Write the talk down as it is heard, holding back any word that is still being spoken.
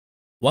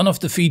One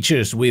of the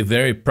features we're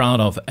very proud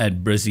of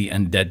at Brizy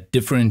and that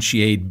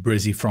differentiate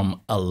Brizy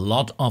from a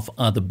lot of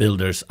other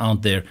builders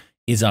out there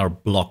is our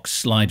block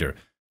slider.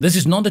 This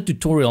is not a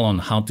tutorial on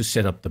how to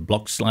set up the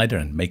block slider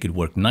and make it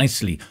work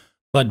nicely,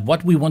 but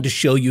what we want to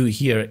show you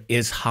here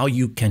is how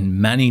you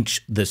can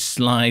manage the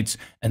slides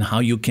and how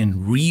you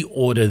can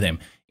reorder them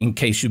in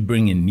case you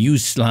bring in new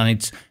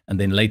slides and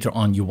then later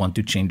on you want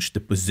to change the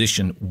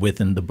position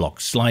within the block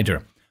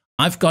slider.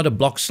 I've got a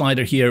block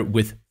slider here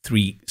with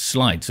 3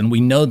 slides, and we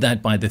know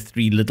that by the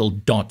 3 little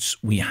dots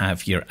we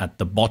have here at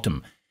the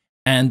bottom.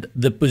 And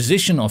the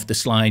position of the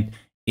slide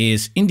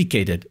is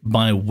indicated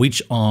by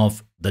which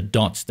of the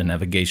dots, the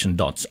navigation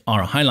dots,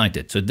 are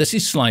highlighted. So this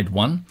is slide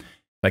 1. If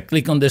I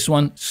click on this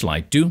one,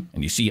 slide 2,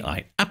 and you see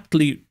I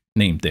aptly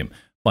named them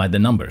by the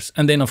numbers.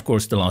 And then, of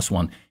course, the last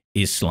one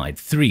is slide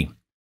 3.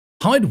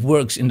 How it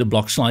works in the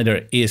block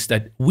slider is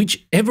that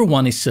whichever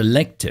one is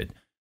selected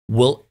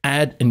will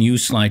add a new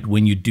slide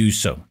when you do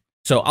so.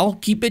 So I'll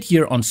keep it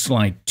here on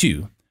slide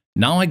 2.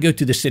 Now I go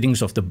to the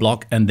settings of the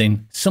block and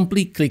then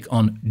simply click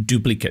on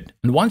duplicate.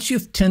 And once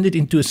you've turned it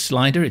into a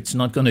slider, it's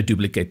not going to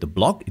duplicate the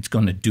block, it's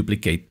going to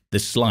duplicate the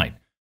slide.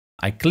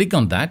 I click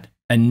on that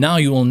and now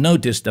you will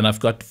notice that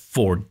I've got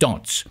 4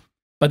 dots.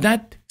 But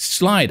that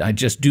slide I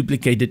just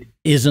duplicated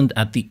isn't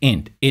at the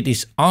end. It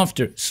is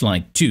after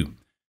slide 2,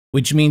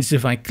 which means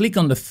if I click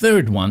on the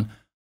 3rd one,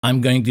 I'm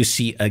going to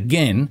see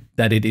again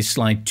that it is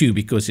slide 2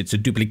 because it's a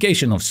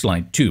duplication of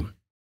slide 2.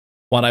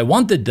 What I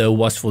wanted though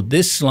was for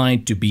this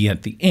slide to be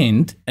at the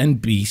end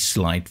and be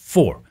slide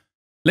 4.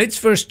 Let's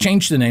first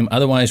change the name,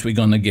 otherwise we're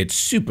going to get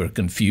super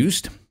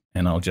confused.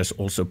 And I'll just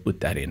also put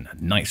that in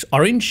a nice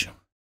orange.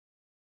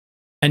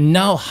 And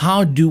now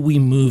how do we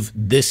move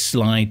this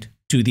slide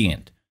to the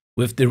end?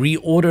 With the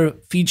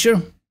reorder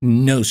feature,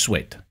 no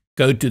sweat.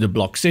 Go to the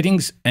block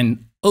settings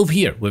and over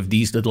here with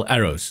these little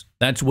arrows,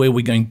 that's where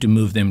we're going to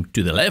move them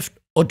to the left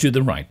or to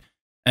the right.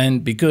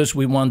 And because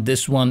we want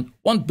this one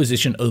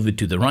position over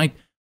to the right,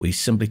 we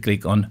simply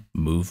click on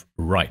move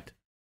right.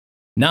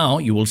 Now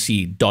you will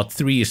see dot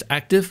 3 is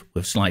active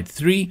with slide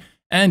 3.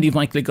 And if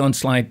I click on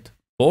slide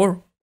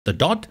 4, the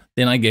dot,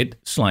 then I get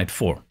slide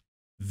 4.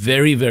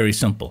 Very, very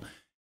simple.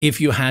 If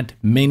you had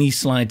many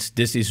slides,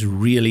 this is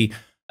really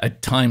a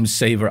time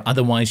saver.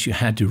 Otherwise you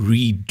had to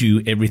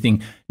redo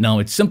everything. Now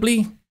it's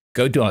simply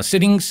go to our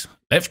settings,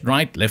 left,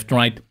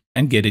 right,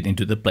 and get it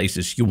into the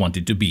places you want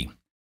it to be.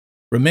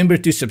 Remember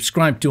to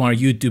subscribe to our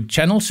YouTube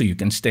channel so you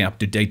can stay up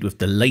to date with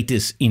the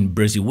latest in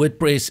Brizy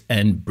WordPress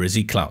and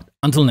Brizy Cloud.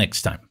 Until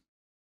next time.